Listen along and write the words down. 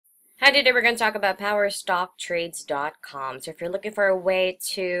Today we're going to talk about PowerStockTrades.com. So if you're looking for a way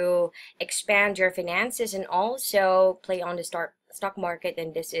to expand your finances and also play on the stock market,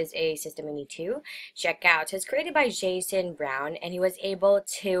 then this is a system you need to check out. So it's created by Jason Brown, and he was able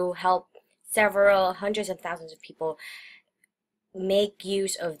to help several hundreds of thousands of people make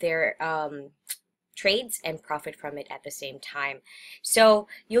use of their trades and profit from it at the same time. So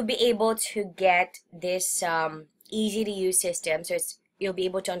you'll be able to get this easy to use system. So you'll be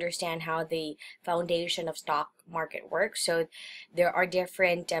able to understand how the foundation of stock market works. So there are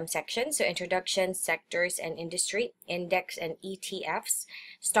different sections. So introduction, sectors and industry, index and ETFs,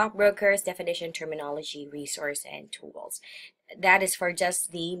 stockbrokers, definition, terminology, resource and tools. That is for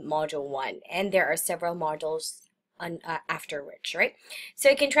just the module 1, and there are several modules afterwards, right?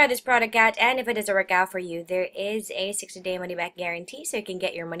 So you can try this product out, and if it doesn't work out for you, there is a 60-day money-back guarantee, so you can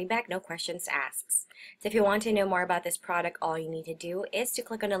get your money back, no questions asked. So if you want to know more about this product, all you need to do is to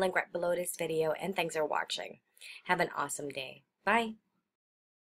click on the link right below this video, and thanks for watching. Have an awesome day. Bye.